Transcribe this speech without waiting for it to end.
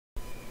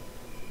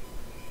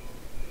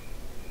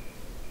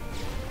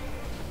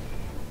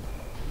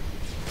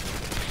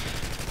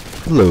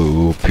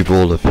Hello,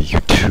 people of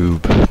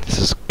YouTube. This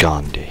is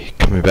Gandhi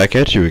coming back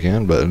at you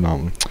again, but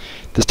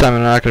this time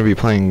I'm not going to be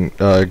playing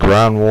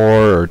Ground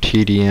War or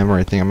TDM or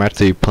anything. I'm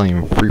actually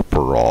playing Free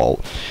for All.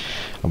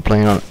 I'm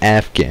playing on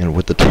Afghan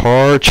with the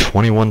TAR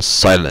 21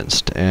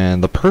 silenced,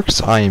 and the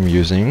perks I am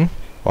using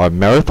are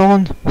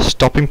Marathon,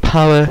 Stopping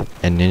Power,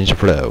 and Ninja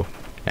Pro,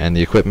 and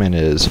the equipment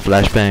is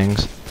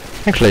flashbangs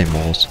and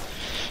claymores.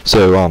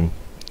 So I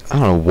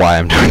don't know why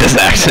I'm doing this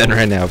accent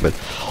right now, but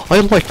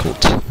I like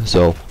it.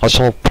 So I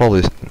shall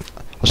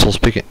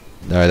speak it.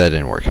 No, that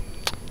didn't work.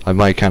 I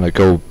might kind of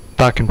go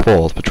back and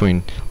forth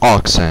between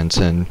accents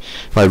and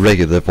my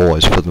regular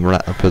voice for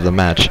the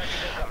match,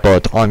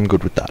 but I'm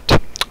good with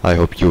that. I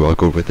hope you are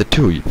good with it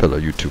too, you fellow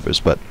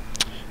YouTubers. But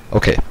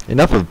okay,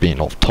 enough of being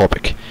off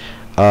topic.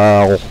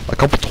 A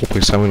couple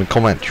topics I'm going to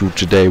come at you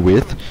today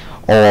with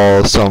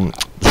are some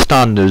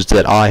standards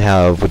that I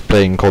have with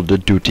playing Call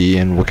of Duty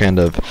and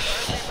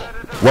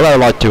what I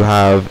like to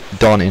have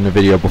done in a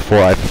video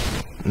before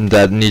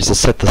that needs to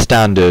set the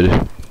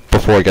standard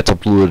before it gets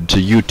uploaded to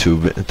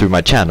YouTube through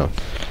my channel.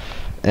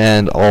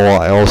 And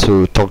I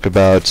also talked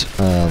about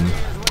a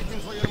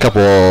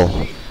couple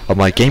of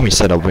my gaming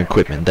setup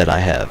equipment that I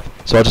have.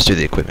 So I'll just do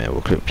the equipment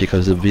real quick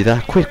because it'll be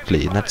that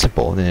quickly and that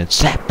simple, and then it's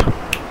zap.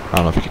 I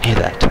don't know if you can hear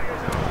that.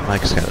 My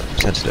mic's kind of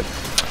sensitive.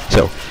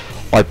 So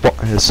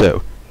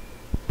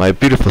my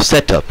beautiful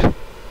setup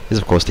is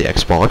of course the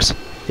Xbox,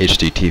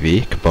 HD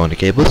TV, component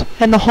cables,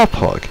 and the Hop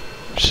Hog,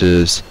 which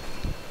is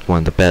one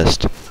of the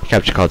best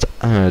capture cards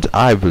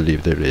I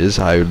believe there is.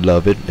 I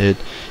love it. It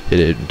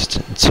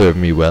served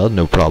me well,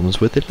 no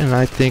problems with it, and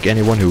I think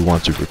anyone who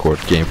wants to record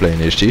gameplay in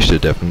HD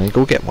should definitely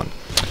go get one.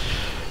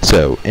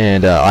 So,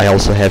 and I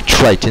also have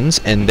Tritons,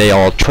 and they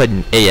are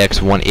Triton AX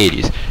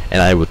 180s,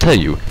 and I will tell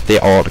you, they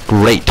are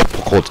great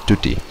for Call of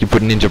Duty. You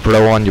put Ninja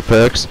Pro on your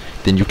perks,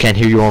 then you can't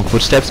hear your own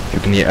footsteps,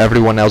 you can hear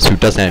everyone else who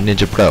doesn't have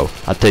Ninja Pro.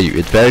 I'll tell you,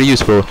 it's very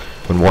useful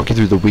when walking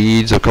through the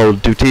weeds of Call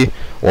of Duty,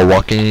 or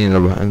walking in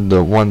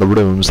one of the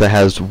rooms that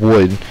has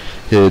wood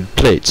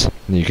plates,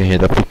 and you can hear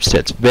the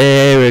footsteps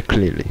very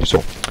clearly.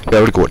 So,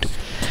 very good.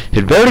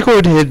 It's very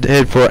good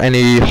hit for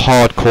any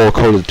hardcore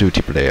Call of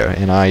Duty player,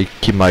 and I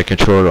keep my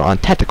controller on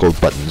tactical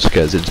buttons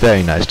because it's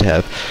very nice to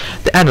have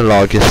the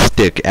analog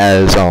stick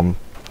as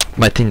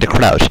my thing to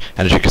crouch.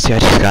 And as you can see, I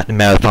just got the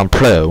Marathon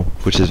Pro,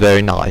 which is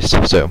very nice.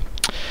 So,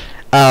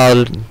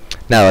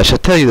 now I shall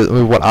tell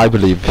you what I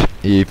believe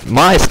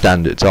my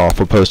standards are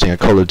for posting a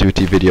Call of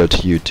Duty video to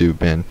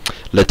YouTube and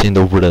letting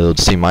the world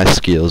see my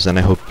skills, and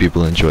I hope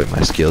people enjoy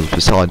my skills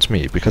besides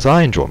me, because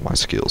I enjoy my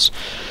skills.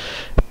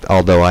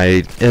 Although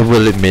I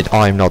will admit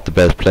I'm not the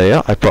best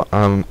player.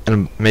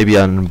 Maybe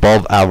I'm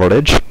above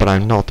average, but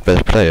I'm not the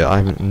best player.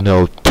 I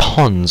know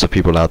tons of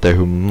people out there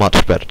who are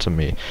much better than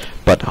me,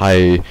 but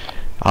I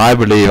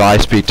believe I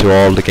speak to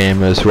all the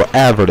gamers who are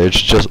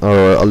average,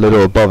 or a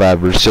little above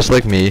average, just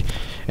like me,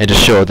 and to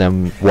show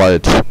them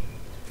what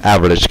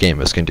average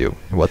gamers can do,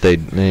 what they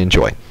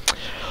enjoy.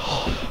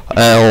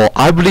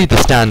 I believe the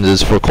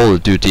standards for Call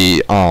of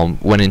Duty,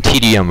 when in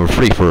TDM or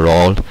Free for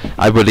All,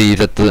 I believe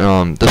that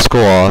the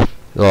score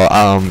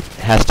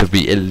has to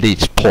be at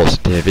least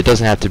positive. It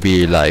doesn't have to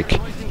be like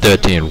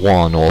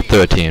 13-1 or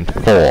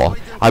 13-4.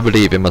 I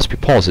believe it must be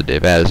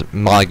positive, as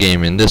my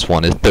game in this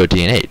one is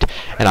 13-8,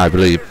 and I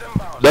believe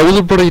that was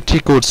a pretty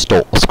good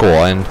score.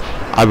 And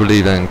I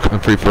believe in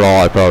Free for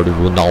All, I probably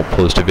will not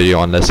post a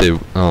video unless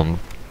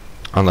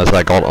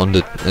I got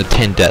under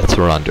 10 deaths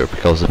or under,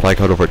 because if I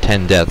got over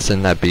 10 deaths,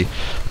 then that'd be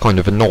kind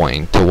of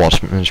annoying to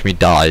watch me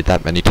die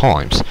that many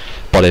times.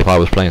 But if I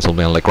was playing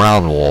something like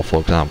Ground War,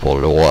 for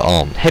example,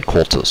 or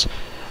Headquarters,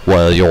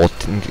 where your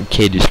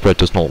KD spread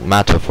does not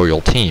matter for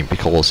your team,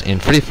 because in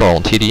Free for All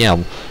and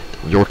TDM,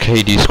 your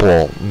KD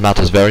score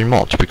matters very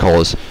much,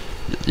 because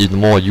the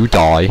more you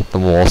die, the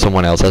more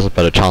someone else has a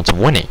better chance of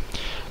winning.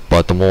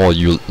 But the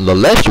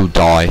less you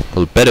die,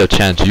 the better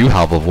chance you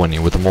have of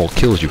winning with the more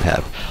kills you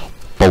have.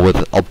 But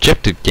with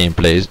objective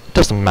gameplays, it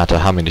doesn't matter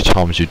how many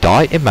times you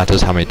die, it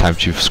matters how many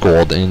times you've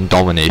scored in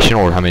domination,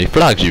 or how many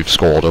flags you've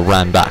scored or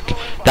ran back.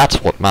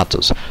 That's what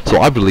matters.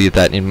 So I believe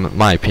that, in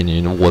my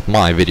opinion, with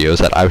my videos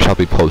that I shall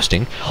be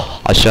posting,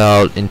 I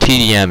shall, in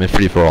TDM and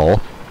Free for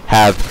All,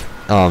 have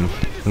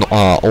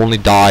only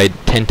died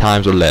 10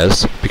 times or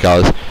less,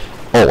 because,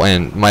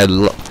 and my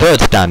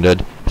third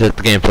standard is that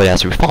the gameplay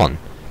has to be fun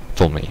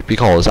for me,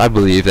 because I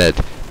believe that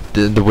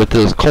with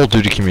the Call of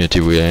Duty community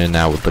we're in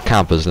now, with the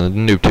campers and the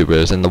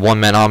noobtubers and the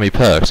one-man army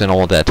perks and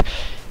all that,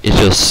 it's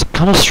just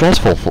kind of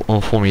stressful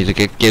for me to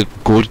get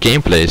good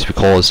gameplays,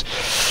 because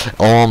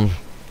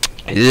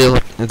it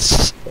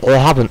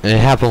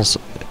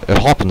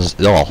happens.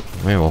 Oh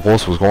man, my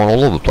voice was going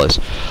all over the place.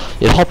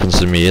 It happens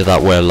to me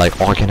that where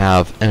like I can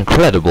have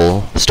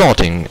incredible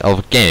starting of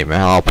a game,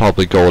 and I'll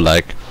probably go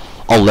like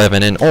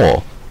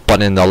 11-0.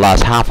 But in the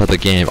last half of the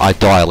game, I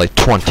die like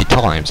 20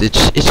 times.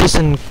 It's just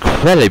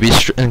incredibly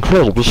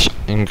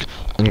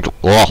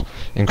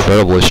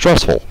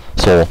stressful.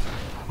 So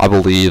I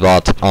believe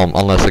that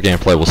unless the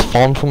gameplay was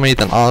fun for me,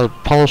 then I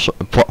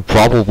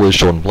probably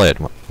shouldn't play it.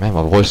 Man,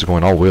 my voice is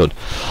going all weird.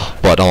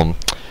 But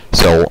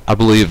So I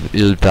believe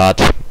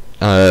that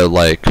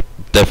like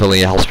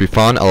definitely has to be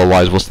fun.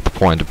 Otherwise, what's the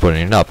point of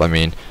putting it up? I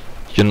mean,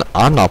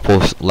 I'm not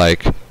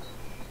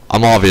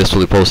I'm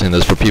obviously posting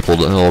this for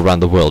people all around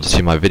the world to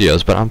see my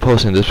videos, but I'm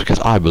posting this because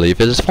I believe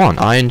it is fun.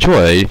 I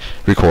enjoy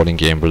recording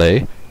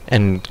gameplay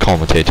and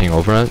commentating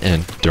over it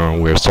and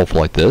doing weird stuff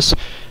like this,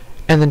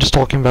 and then just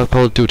talking about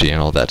Call of Duty and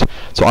all that.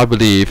 So I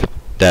believe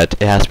that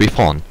it has to be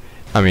fun.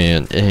 I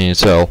mean,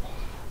 so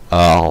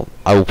I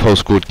will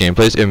post good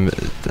gameplays.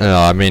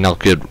 I may not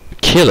get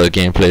killer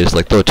gameplays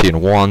like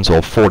 13-1s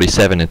or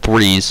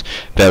 47-3s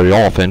very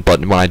often, but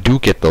when I do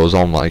get those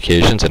on my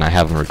occasions and I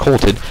have them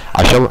recorded,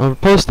 I shall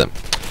post them.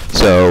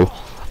 So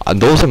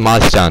those are my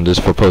standards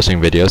for posting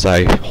videos.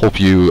 I hope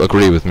you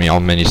agree with me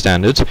on many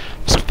standards.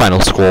 Final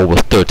score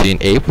was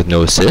 13-8 with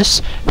no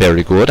assists.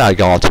 Very good. I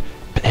got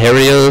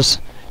Harriers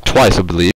twice, I believe.